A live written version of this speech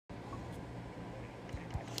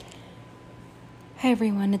Hi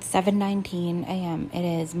everyone, it's 7:19 a.m. It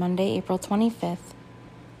is Monday, April 25th.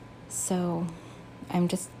 So I'm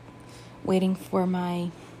just waiting for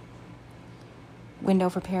my window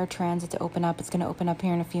for paratransit to open up. It's going to open up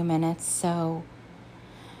here in a few minutes. So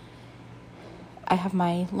I have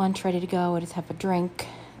my lunch ready to go. I just have a drink,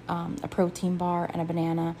 a protein bar, and a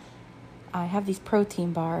banana. I have these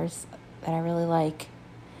protein bars that I really like.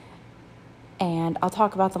 And I'll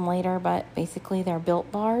talk about them later, but basically they're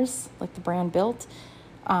Built bars, like the brand Built.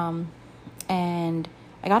 And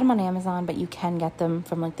I got them on Amazon, but you can get them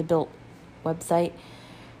from like the Built website.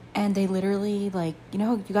 And they literally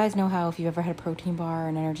you guys know how if you've ever had a protein bar or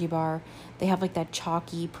an energy bar, they have like that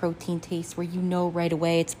chalky protein taste where you know right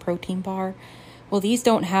away it's a protein bar. Well, these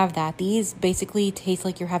don't have that. These basically taste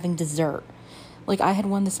like you're having dessert. Like I had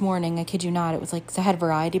one this morning, I kid you not. It was like, so I had a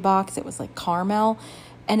variety box. It was like caramel.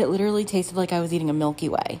 And it literally tasted like I was eating a Milky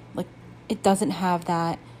Way. Like, it doesn't have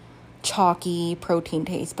that chalky protein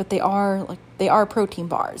taste, but they are protein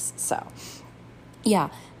bars. So, yeah,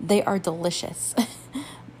 they are delicious.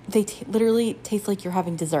 They literally taste like you're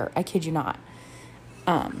having dessert. I kid you not.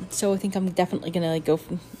 So I think I'm definitely gonna go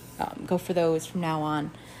for those from now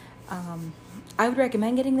on. I would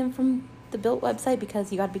recommend getting them from the Built website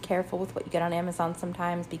because you got to be careful with what you get on Amazon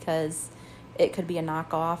sometimes because it could be a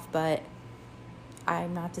knockoff, but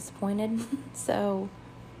I'm not disappointed. And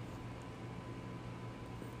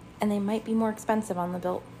they might be more expensive on the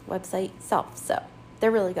Built website itself, so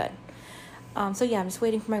they're really good. So yeah, I'm just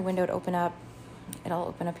waiting for my window to open up. It'll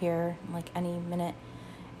open up here in like any minute,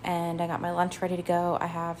 and I got my lunch ready to go. I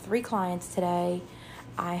have 3 clients today.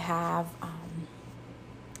 I have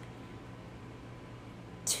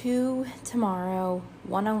 2 tomorrow,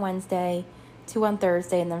 1 on Wednesday, 2 on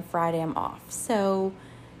Thursday, and then Friday I'm off. So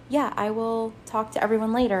yeah, I will talk to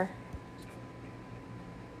everyone later.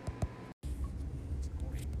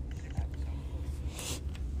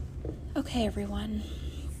 Okay, everyone.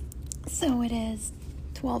 So it is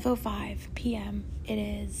 12:05 p.m.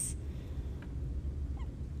 It's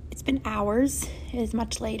been hours. It is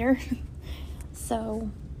much later.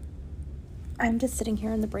 So I'm just sitting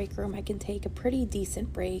here in the break room. I can take a pretty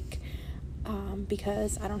decent break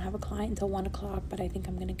because I don't have a client until 1 o'clock, but I think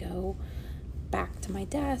I'm going to go back to my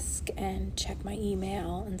desk and check my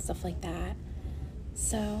email and stuff like that.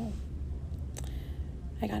 So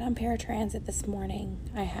I got on paratransit this morning.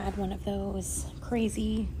 I had one of those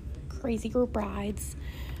crazy group rides.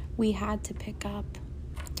 We had to pick up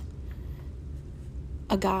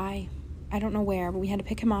a guy, I don't know where, but we had to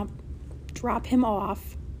pick him up, drop him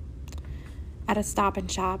off at a Stop and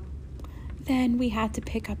Shop. Then we had to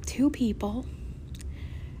pick up 2 people,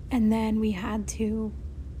 and then we had to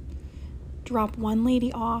drop one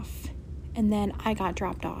lady off, and then I got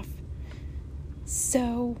dropped off.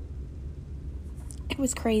 So it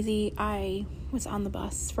was crazy. I was on the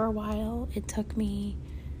bus for a while. It took me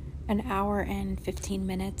an hour and 15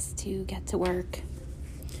 minutes to get to work,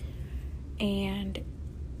 and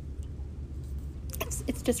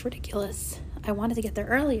it's just ridiculous. I wanted to get there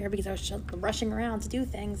earlier because I was rushing around to do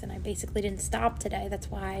things, and I basically didn't stop today.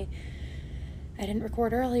 That's why I didn't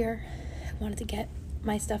record earlier. I wanted to get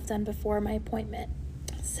my stuff done before my appointment.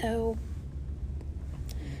 So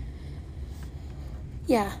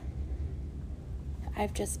yeah,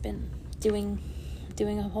 I've just been doing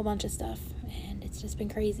a whole bunch of stuff, and it's just been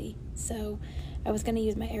crazy. So I was going to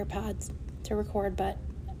use my AirPods to record, but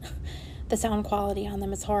the sound quality on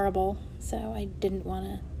them is horrible, so I didn't want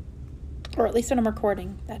to, or at least when I'm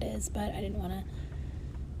recording, that is, but I didn't want to.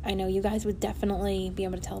 I know you guys would definitely be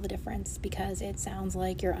able to tell the difference because it sounds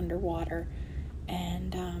like you're underwater,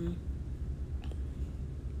 and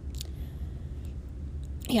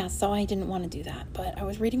yeah, so I didn't want to do that, but I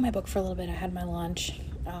was reading my book for a little bit. I had my lunch,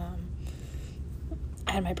 I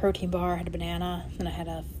had my protein bar, I had a banana, and I had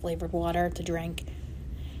a flavored water to drink,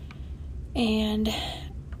 and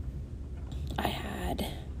I had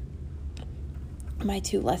my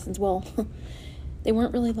 2 lessons. Well, they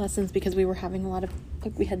weren't really lessons because we were having a lot of,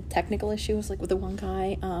 we had technical issues, with the one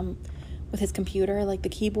guy, with his computer, the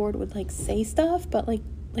keyboard would, say stuff, but,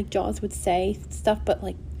 JAWS would say stuff, but,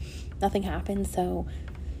 nothing happened. So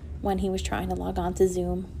when he was trying to log on to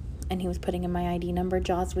Zoom and he was putting in my ID number,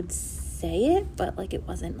 JAWS would say it, but, it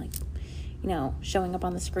wasn't, showing up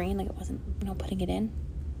on the screen, it wasn't, putting it in.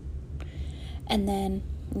 And then,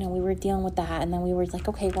 we were dealing with that, and then we were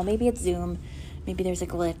okay, well, maybe it's Zoom, maybe there's a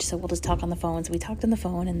glitch, so we'll just talk on the phone. So we talked on the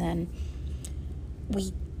phone, and then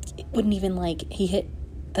we wouldn't even, he hit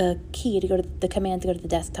the key to go to the command to go to the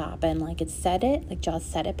desktop, and, it said it, JAWS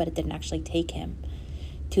said it, but it didn't actually take him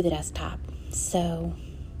to the desktop. So,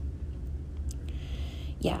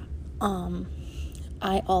 yeah,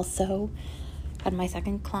 I also had my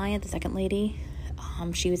second client, the second lady,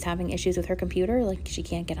 she was having issues with her computer. Like, she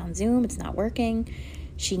can't get on Zoom. It's not working.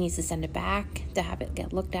 She needs to send it back to have it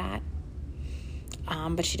get looked at.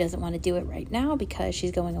 But she doesn't want to do it right now because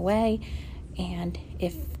she's going away. And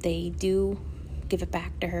if they do give it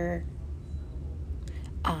back to her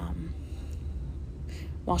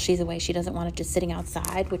while she's away, she doesn't want it just sitting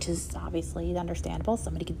outside, which is obviously understandable.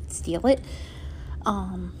 Somebody could steal it.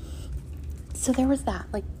 So there was that.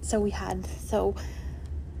 So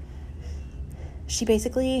she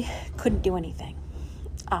basically couldn't do anything.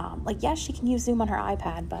 Yes, she can use Zoom on her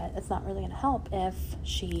iPad, but it's not really going to help if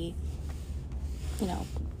she,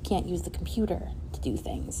 can't use the computer to do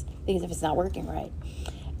things, because if it's not working right.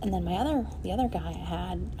 And then the other guy I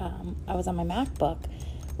had, I was on my MacBook.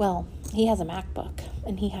 Well, he has a MacBook,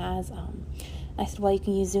 and he has, I said, well, you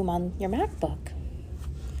can use Zoom on your MacBook.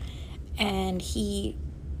 And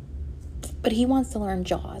but he wants to learn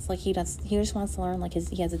JAWS. He just wants to learn,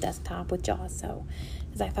 he has a desktop with JAWS. So,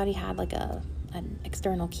 because I thought he had an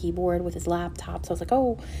external keyboard with his laptop. So I was like,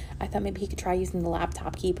 I thought maybe he could try using the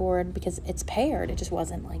laptop keyboard, because it's paired. It just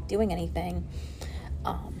wasn't doing anything.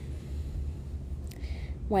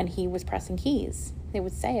 When he was pressing keys, they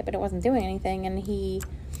would say it, but it wasn't doing anything. And he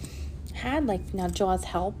had now JAWS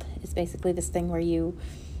Help is basically this thing where you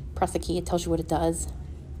press a key, it tells you what it does.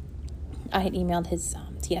 I had emailed his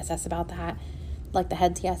TSS about that, the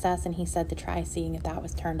head TSS, and he said to try seeing if that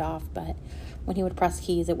was turned off. But when he would press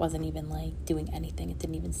keys, it wasn't even doing anything. It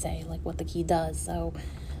didn't even say what the key does. So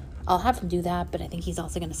I'll have him do that, but I think he's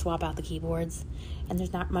also going to swap out the keyboards. And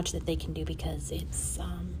there's not much that they can do because it's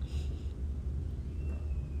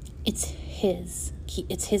his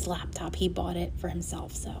laptop. He bought it for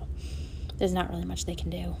himself, so there's not really much they can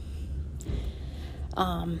do.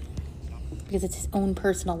 Because it's his own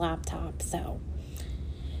personal laptop. So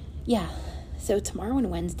yeah, so tomorrow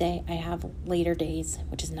and Wednesday I have later days,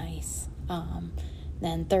 which is nice.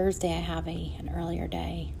 Then Thursday I have an earlier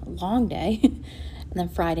day, a long day, and then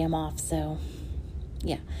Friday I'm off. So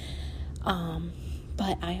yeah,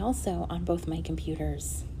 but I also, on both my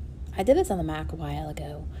computers, I did this on the Mac a while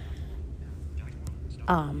ago,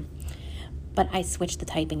 but I switched the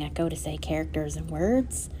typing echo to say characters and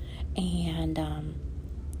words, and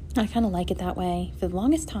I kind of like it that way. For the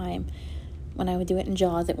longest time, when I would do it in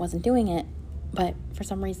JAWS, it wasn't doing it. But for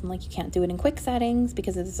some reason, you can't do it in quick settings,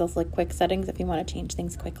 because there's also quick settings if you want to change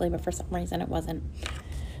things quickly. But for some reason, it wasn't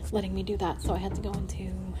letting me do that. So I had to go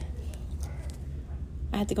into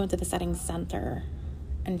the settings center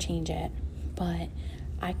and change it. But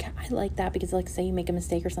I like that because, say you make a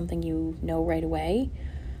mistake or something, you know right away.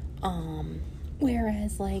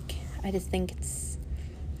 Whereas, I just think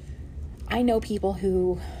I know people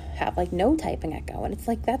who have no typing echo, and it's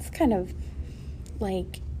that's kind of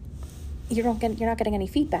you're not getting any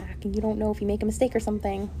feedback, and you don't know if you make a mistake or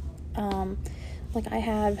something. I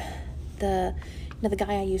have the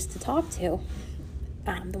guy I used to talk to,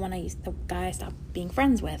 the guy I stopped being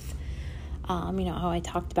friends with. How I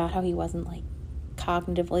talked about how he wasn't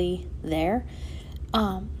cognitively there.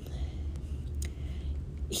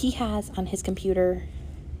 He has on his computer,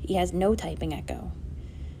 he has no typing echo.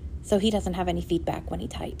 So he doesn't have any feedback when he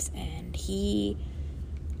types, and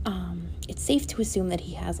it's safe to assume that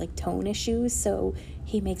he has tone issues, so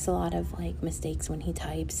he makes a lot of mistakes when he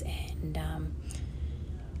types. And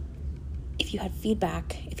if he had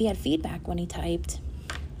feedback when he typed,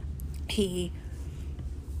 he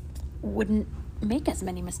wouldn't make as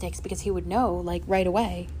many mistakes, because he would know right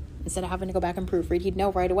away, instead of having to go back and proofread. He'd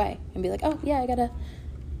know right away and be like, oh yeah, I gotta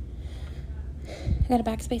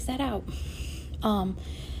backspace that out.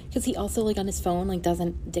 Because he also, on his phone,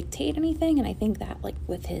 doesn't dictate anything. And I think that,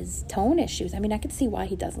 with his tone issues, I could see why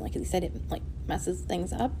he doesn't. Because he said it, messes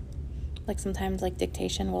things up. Sometimes,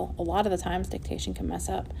 dictation, a lot of the times, dictation can mess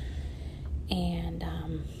up. And,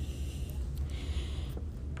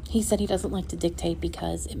 he said he doesn't like to dictate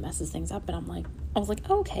because it messes things up. And I was like,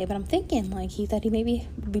 oh, okay. But I'm thinking, he thought he maybe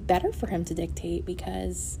would be better for him to dictate,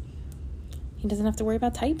 because he doesn't have to worry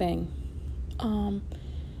about typing.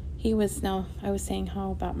 I was saying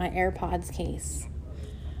how about my AirPods case.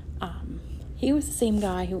 He was the same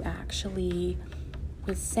guy who actually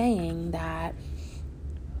was saying that,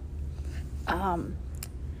 one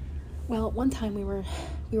time we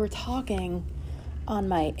were talking on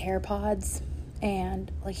my AirPods,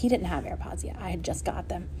 and he didn't have AirPods yet. I had just got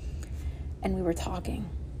them, and we were talking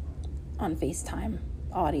on FaceTime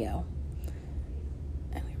audio,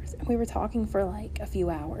 and we were talking for a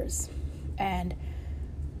few hours, and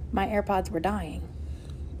my AirPods were dying.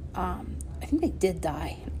 I think they did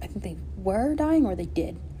die. I think they were dying, or they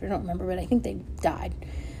did. I don't remember, but I think they died.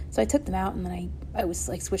 So I took them out, and then I was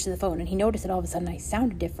like switched to the phone, and he noticed that all of a sudden I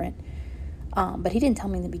sounded different. But he didn't tell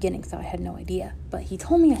me in the beginning, so I had no idea. But he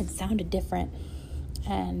told me I had sounded different.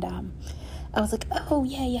 And I was like, oh,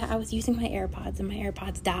 yeah, I was using my AirPods, and my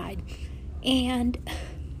AirPods died. And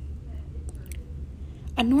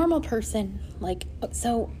a normal person, like,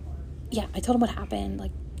 so, yeah, I told him what happened.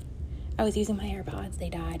 Like, I was using my AirPods, they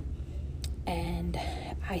died. And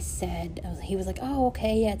he was like, oh,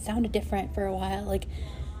 okay, yeah, it sounded different for a while. Like,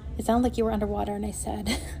 it sounded like you were underwater. And I said,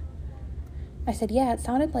 yeah, it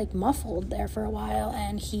sounded like muffled there for a while.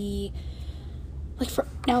 And he, like,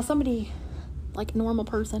 somebody, like, a normal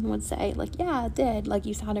person would say, like, yeah, it did. Like,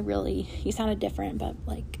 you sounded different, but,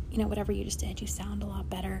 like, whatever you just did, you sound a lot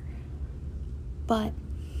better. But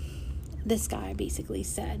this guy basically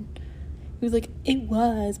said, he was like, it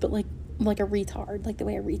was, but, like a retard, like the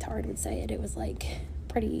way a retard would say it. It was, like,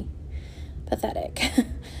 pretty pathetic.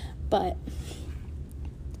 But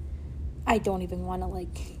I don't even want to,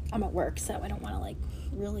 like, I'm at work, so I don't want to, like,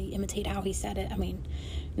 really imitate how he said it. I mean,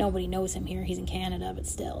 nobody knows him here. He's in Canada, but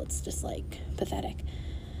still, it's just, like, pathetic.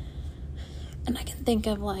 And I can think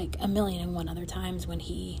of, like, 1,000,001 other times when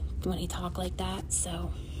he talked like that,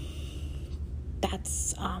 so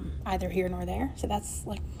that's either here nor there. So that's,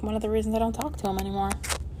 like, one of the reasons I don't talk to him anymore.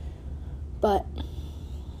 But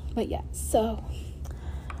yeah, so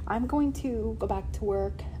I'm going to go back to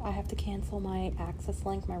work. I have to cancel my Access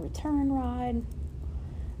Link, my return ride.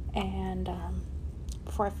 And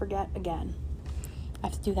before I forget again, I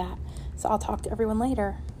have to do that. So I'll talk to everyone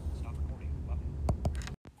later.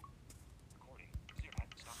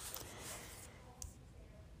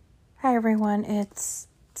 Hi, everyone. It's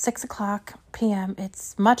 6:00 p.m.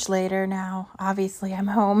 It's much later now. Obviously, I'm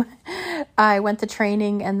home. I went to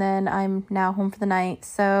training, and then I'm now home for the night.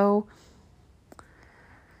 So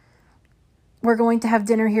we're going to have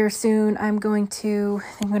dinner here soon. I'm going to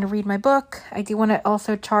read my book. I do want to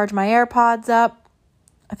also charge my AirPods up.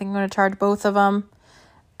 I think I'm going to charge both of them.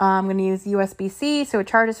 I'm going to use USB-C so it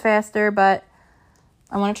charges faster, but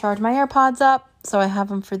I want to charge my AirPods up so I have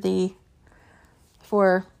them for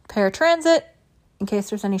paratransit in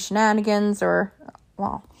case there's any shenanigans or,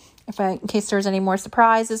 in case there's any more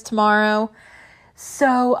surprises tomorrow.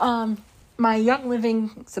 So, my Young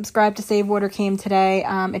Living Subscribe to Save order came today.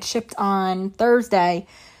 It shipped on Thursday.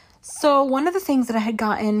 So one of the things that I had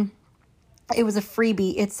gotten, it was a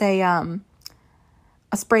freebie. It's a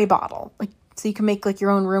spray bottle, like, so you can make, like,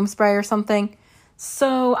 your own room spray or something.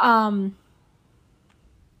 So,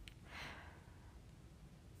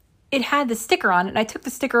 it had the sticker on it, and I took the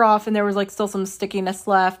sticker off, and there was, like, still some stickiness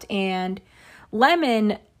left, and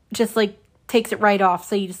lemon just, like, takes it right off.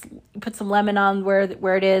 So you just put some lemon on where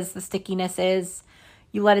it is, the stickiness is.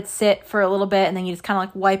 You let it sit for a little bit, and then you just kind of,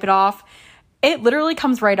 like, wipe it off. It literally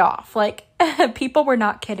comes right off. Like, people were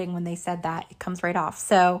not kidding when they said that. It comes right off.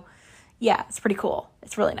 So, yeah, it's pretty cool.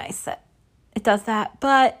 It's really nice that it does that.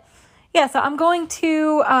 But, yeah, so I'm going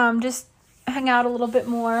to just hang out a little bit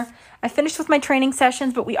more. I finished with my training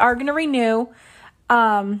sessions, but we are going to renew.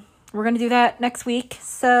 We're going to do that next week.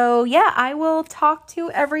 So, yeah, I will talk to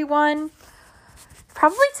everyone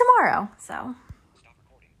probably tomorrow. So,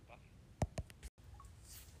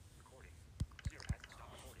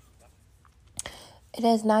 it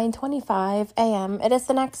is 9:25 a.m. It is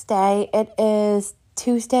the next day. It is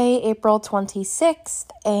Tuesday, April 26th,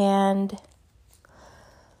 and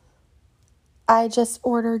I just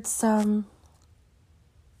ordered some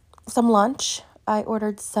lunch. I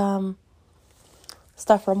ordered some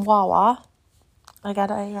stuff from Wawa. I got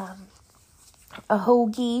a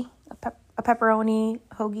hoagie, a pepperoni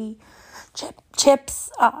hoagie, chips,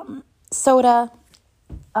 soda,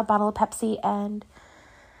 a bottle of Pepsi, and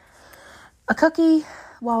a cookie,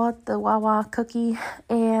 the Wawa cookie.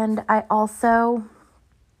 And I also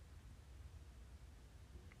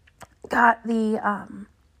got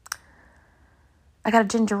I got a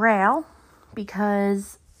ginger ale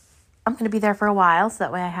because I'm going to be there for a while, so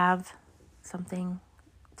that way I have something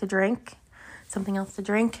else to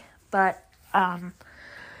drink. But my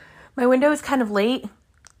window is kind of late.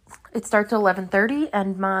 It starts at 11:30,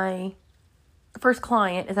 and my first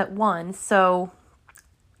client is at 1, so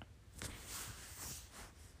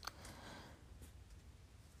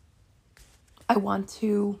I want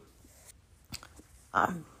to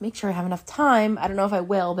make sure I have enough time. I don't know if I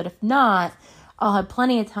will, but if not, I'll have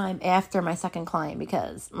plenty of time after my second client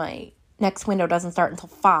because my next window doesn't start until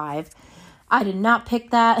 5. I did not pick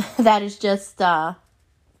that. That is just, that's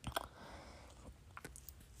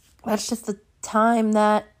just the time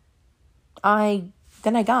that I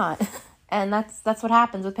got. And that's what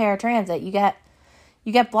happens with paratransit. You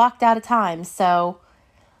get blocked out of time. So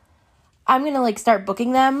I'm going to like start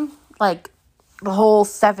booking them like the whole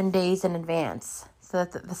 7 days in advance so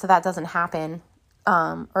that doesn't happen.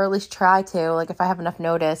 Or at least try to, like if I have enough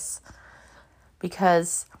notice,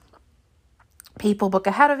 because people book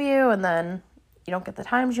ahead of you and then you don't get the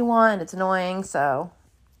times you want. It's annoying. So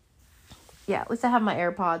yeah, at least I have my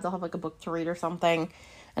AirPods. I'll have like a book to read or something.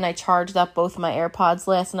 And I charged up both of my AirPods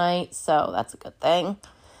last night, so that's a good thing.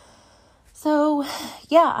 So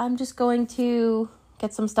yeah, I'm just going to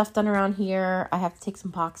get some stuff done around here. I have to take some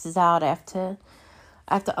boxes out. I have to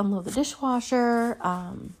unload the dishwasher,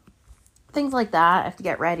 things like that. I have to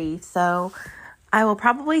get ready. So I will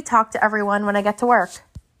probably talk to everyone when I get to work. To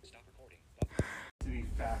be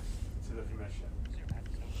faxed to the commission.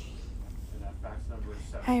 And that fax number is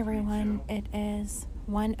Hi everyone, it is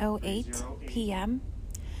 1:08 p.m.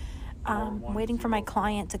 I'm waiting for my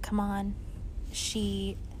client to come on.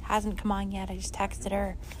 She hasn't come on yet. I just texted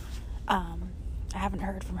her. I haven't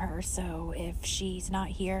heard from her, so if she's not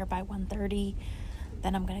here by 1:30,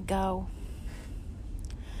 then I'm gonna go.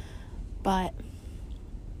 But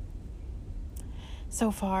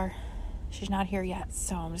so far, she's not here yet,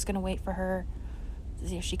 so I'm just gonna wait for her to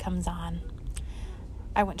see if she comes on.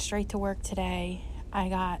 I went straight to work today. I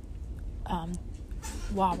got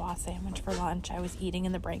Wawa sandwich for lunch. I was eating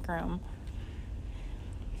in the break room.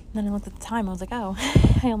 Then I looked at the time. I was like, oh,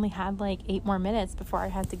 I only had like 8 more minutes before I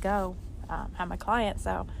had to go have my client.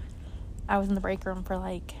 So I was in the break room for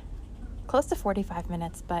like close to 45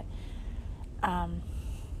 minutes. But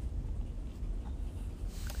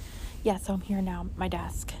yeah, so I'm here now at my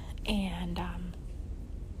desk. And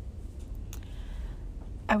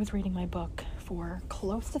I was reading my book for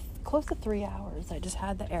close to 3 hours. I just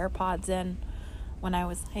had the AirPods in when I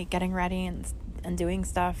was like getting ready and doing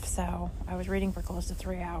stuff, so I was reading for close to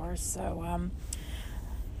 3 hours. So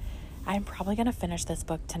I'm probably gonna finish this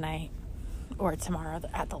book tonight or tomorrow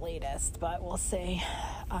at the latest, but we'll see.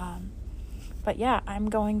 But yeah, I'm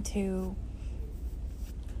gonna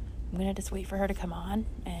just wait for her to come on,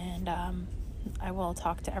 and I will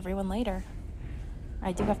talk to everyone later.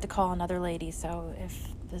 I do have to call another lady, so if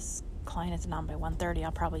this client isn't on by 1:30,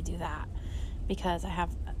 I'll probably do that, because I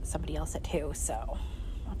have somebody else at 2, so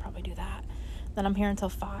I'll probably do that. Then I'm here until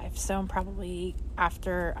 5, so I'm probably,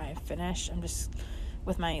 after I finish, I'm just,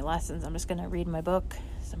 with my lessons, I'm just going to read my book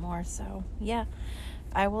some more. So yeah,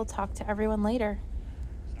 I will talk to everyone later.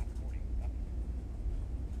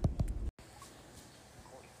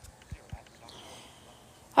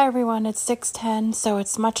 Hi everyone, it's 6:10, so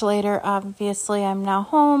it's much later. Obviously, I'm now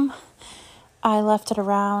home. I left it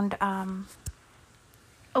around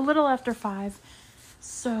a little after 5.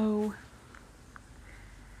 So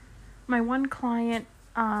my one client,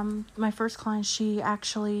 my first client,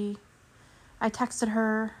 I texted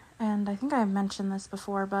her, and I think I mentioned this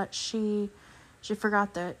before, but she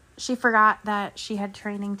forgot that she had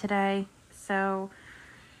training today. So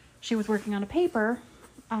she was working on a paper.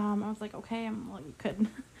 I was like, okay,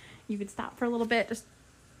 you could stop for a little bit just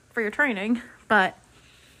for your training, but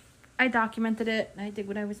I documented it, and I did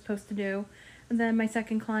what I was supposed to do. And then my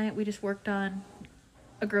second client, we just worked on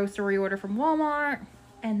a grocery order from Walmart,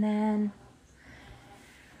 and then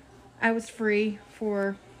I was free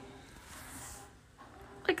for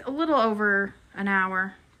like a little over an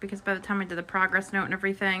hour, because by the time I did the progress note and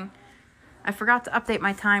everything, I forgot to update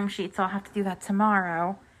my timesheet, so I'll have to do that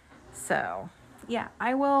tomorrow. So yeah,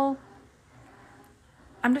 I'm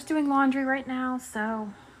just doing laundry right now,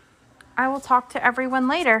 so I will talk to everyone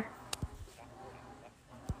later.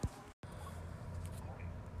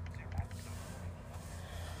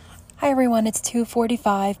 Hi everyone, it's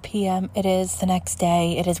 2:45 p.m. It is the next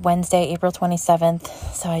day. It is Wednesday, April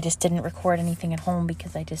 27th, so I just didn't record anything at home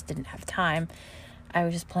because I just didn't have time. I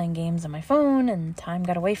was just playing games on my phone, and time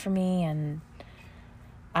got away from me, and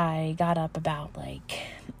I got up about like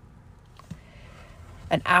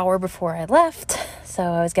an hour before I left, so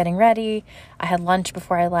I was getting ready. I had lunch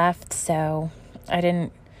before I left, so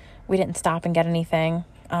we didn't stop and get anything.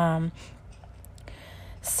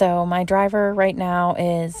 So my driver right now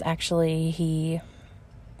he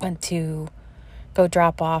went to go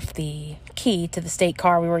drop off the key to the state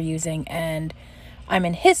car we were using, and I'm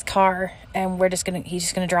in his car, and he's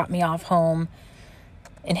just gonna drop me off home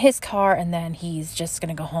in his car, and then he's just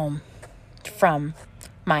gonna go home from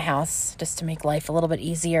my house just to make life a little bit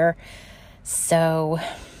easier. So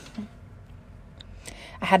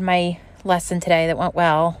I had my lesson today that went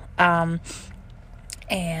well, and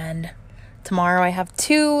tomorrow I have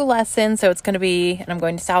 2 lessons, so and I'm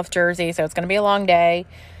going to South Jersey, so it's going to be a long day.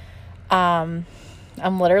 I'm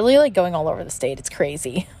literally like going all over the state. It's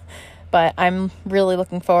crazy, but I'm really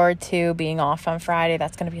looking forward to being off on Friday.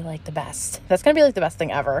 That's going to be like the best. That's going to be like the best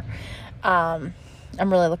thing ever. I'm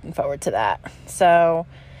really looking forward to that. So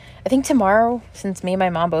I think tomorrow, since me and my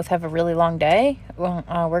mom both have a really long day,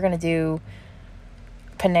 we're going to do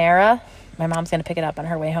Panera. My mom's going to pick it up on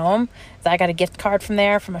her way home. So I got a gift card from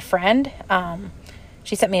there from a friend.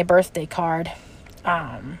 She sent me a birthday card.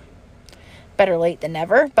 Better late than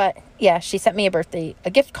never. But yeah, she sent me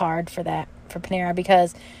a gift card for Panera,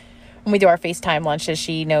 because when we do our FaceTime lunches,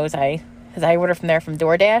 she knows because I order from there from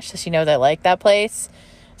DoorDash, so she knows I like that place.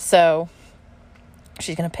 So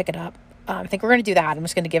she's going to pick it up. I think we're going to do that. I'm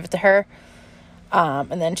just going to give it to her.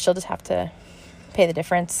 And then she'll just have to pay the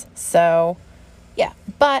difference. So yeah,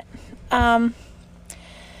 but I'm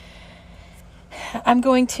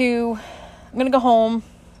going to go home.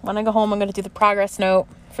 When I go home, I'm going to do the progress note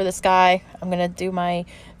for this guy. I'm going to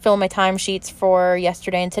fill in my timesheets for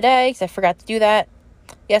yesterday and today, because I forgot to do that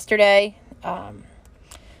yesterday.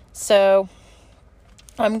 So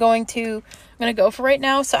I'm going to go for right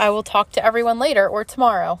now. So I will talk to everyone later or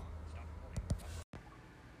tomorrow.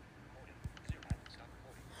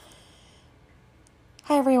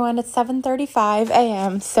 Hi everyone, it's 7:35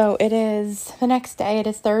 a.m. So it is the next day. It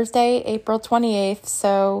is Thursday, April 28th.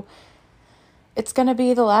 So it's going to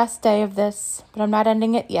be the last day of this, but I'm not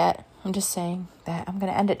ending it yet. I'm just saying that I'm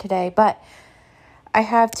going to end it today. But I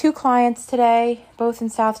have 2 clients today, both in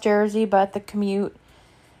South Jersey, but the commute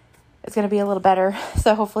is going to be a little better.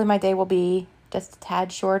 So hopefully my day will be just a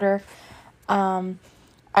tad shorter.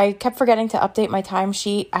 I kept forgetting to update my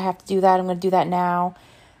timesheet. I have to do that. I'm going to do that now.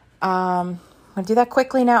 I'm going to do that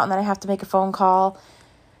quickly now, and then I have to make a phone call.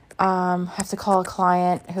 I have to call a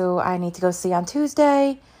client who I need to go see on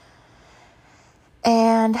Tuesday.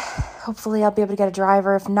 And hopefully I'll be able to get a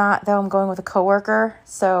driver. If not, though, I'm going with a coworker.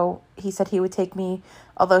 So he said he would take me,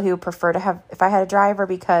 although he would prefer to have, if I had a driver,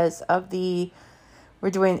 because of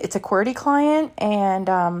it's a QWERTY client,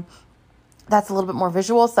 and that's a little bit more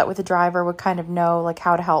visual, so that way the driver would kind of know like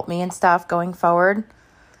how to help me and stuff going forward.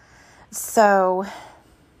 So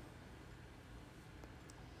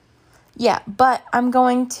yeah, but I'm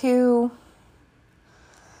going to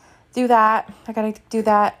do that. I got to do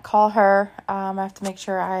that, call her. I have to make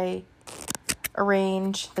sure I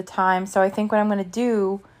arrange the time. So I think what I'm going to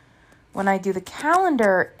do when I do the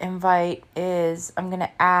calendar invite is I'm going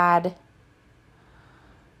to add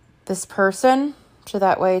this person, so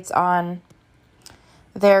that way it's on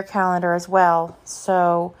their calendar as well.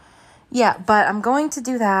 So yeah, but I'm going to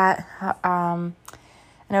do that. I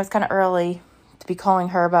know it's kind of early to be calling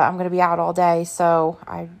her, but I'm going to be out all day, so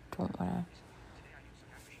I don't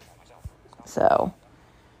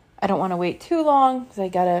want to wait too long, because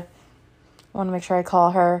I want to make sure I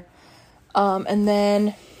call her. And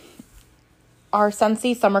then our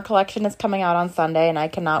Scentsy summer collection is coming out on Sunday, and I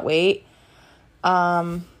cannot wait.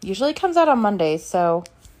 Usually it comes out on Mondays,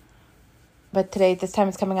 but this time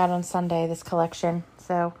it's coming out on Sunday, this collection.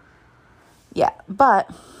 So yeah, but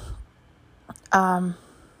I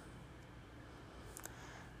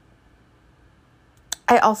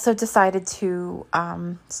also decided to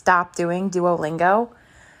stop doing Duolingo.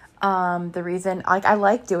 The reason, I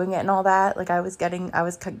like doing it and all that, I was getting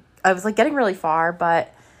really far,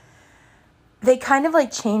 but they kind of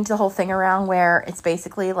changed the whole thing around, where it's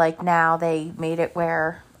basically now they made it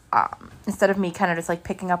where instead of me kind of just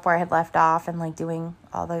picking up where I had left off and doing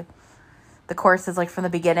all the courses from the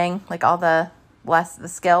beginning, all the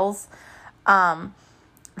skills,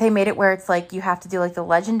 they made it where it's you have to do the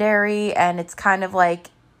legendary, and it's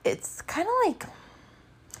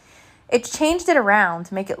changed it around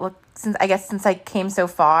to make it look, since I came so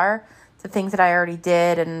far, to things that I already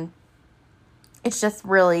did, and it's just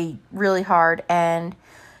really, really hard. And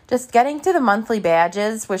just getting to the monthly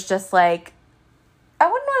badges was just I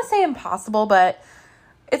wouldn't want to say impossible, but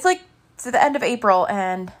it's to the end of April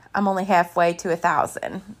and I'm only halfway to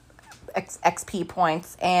 1,000 XP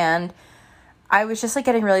points, and I was just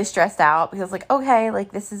getting really stressed out, because okay,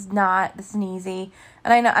 this isn't easy.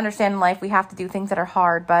 And I understand in life we have to do things that are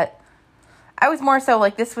hard, but I was more so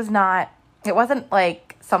this was not, it wasn't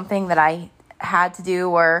something that I had to do,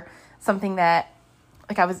 or something that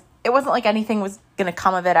it wasn't anything was going to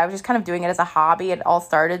come of it. I was just kind of doing it as a hobby. It all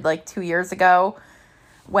started 2 years ago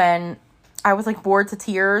when I was bored to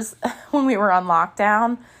tears when we were on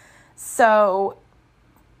lockdown. So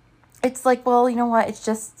it's well, you know what? It's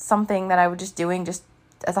just something that I was just doing just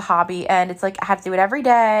as a hobby. And it's I had to do it every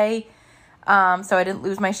day. So I didn't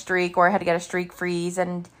lose my streak, or I had to get a streak freeze.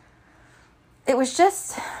 And it was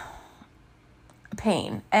just a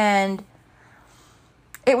pain. And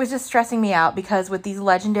it was just stressing me out, because with these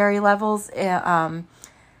legendary levels,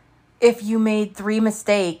 if you made 3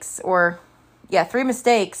 mistakes,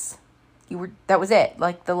 that was it.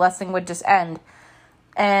 The lesson would just end.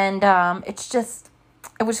 And it just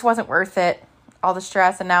wasn't worth it, all the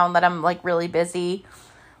stress. And now that I'm like really busy,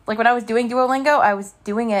 like when I was doing Duolingo, I was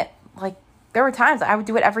doing it like, there were times I would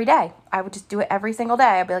do it every day. I would just do it every single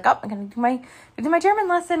day. I'd be like, oh, I'm going to do my German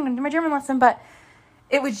lesson. But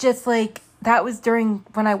it was just like, that was during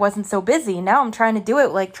when I wasn't so busy. Now I'm trying to do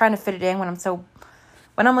it, like trying to fit it in when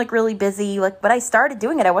I'm like really busy. Like when I started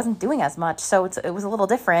doing it, I wasn't doing as much. So it was a little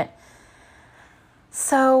different.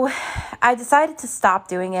 So I decided to stop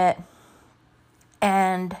doing it.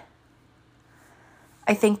 And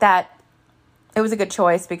I think that it was a good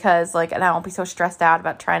choice because like, and I won't be so stressed out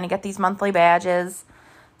about trying to get these monthly badges.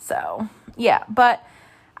 So yeah, but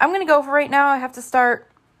I'm going to go for right now. I got to start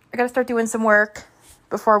doing some work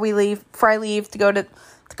before I leave to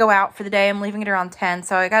go out for the day. I'm leaving at around 10.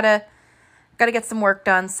 So I gotta get some work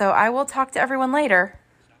done. So I will talk to everyone later.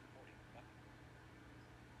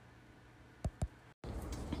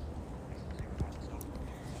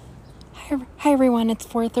 Hi everyone, it's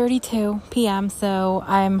 4:32 p.m. So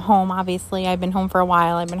I'm home, obviously. I've been home for a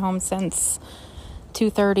while. I've been home since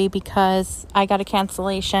 2:30 because I got a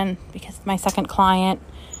cancellation because of my second client.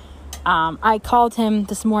 I called him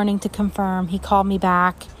this morning to confirm. He called me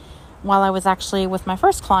back while I was actually with my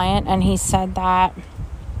first client, and he said that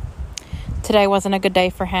today wasn't a good day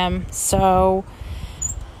for him. So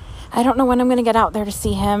I don't know when I'm going to get out there to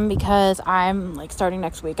see him because I'm like starting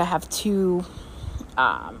next week. I have 2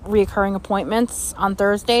 reoccurring appointments on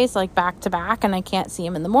Thursdays, like back to back, and I can't see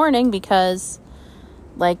him in the morning because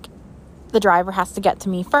like the driver has to get to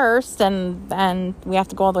me first and then we have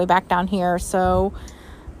to go all the way back down here. So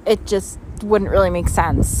it just wouldn't really make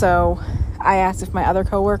sense. So I asked if my other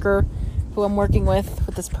coworker who I'm working with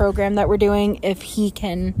this program that we're doing, if he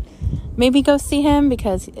can maybe go see him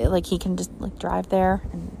because like he can just like drive there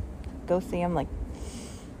and go see him like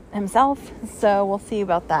himself. So we'll see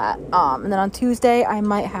about that. And then on Tuesday I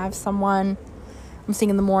might have someone I'm seeing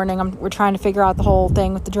in the morning. We're trying to figure out the whole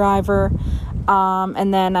thing with the driver.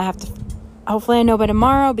 And then I have to, hopefully I know by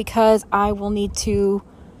tomorrow because I will need to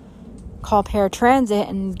call paratransit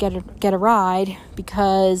and get a ride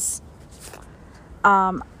because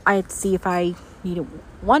I'd see if I need it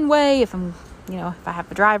one way, if I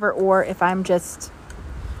have a driver, or if I'm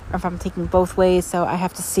taking both ways. So I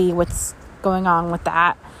have to see what's going on with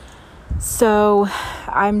that. So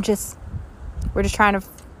we're just trying to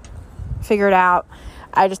figure it out.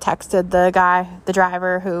 I just texted the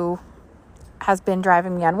driver who has been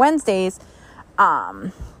driving me on Wednesdays.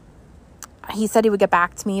 He said he would get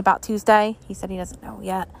back to me about Tuesday. He said he doesn't know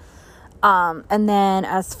yet. And then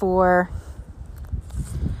as for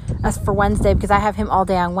Wednesday, because I have him all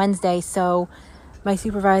day on Wednesday, so my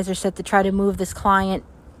supervisor said to try to move this client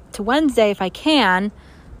to Wednesday if I can.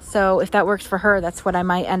 So if that works for her, that's what I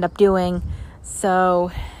might end up doing.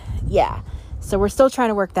 So yeah, so we're still trying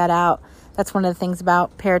to work that out. That's one of the things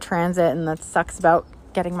about paratransit, and that sucks about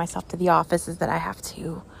getting myself to the office, is that I have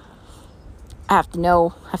to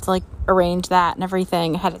like arrange that and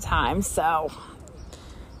everything ahead of time. So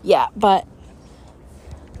yeah, but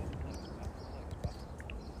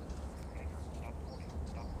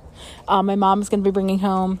my mom's going to be bringing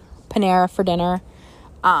home Panera for dinner.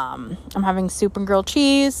 I'm having soup and grilled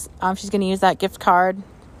cheese. She's going to use that gift card.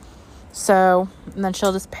 So, and then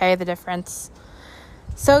she'll just pay the difference.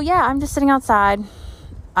 So yeah, I'm just sitting outside.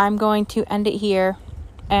 I'm going to end it here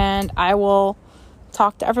and I will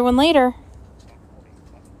talk to everyone later.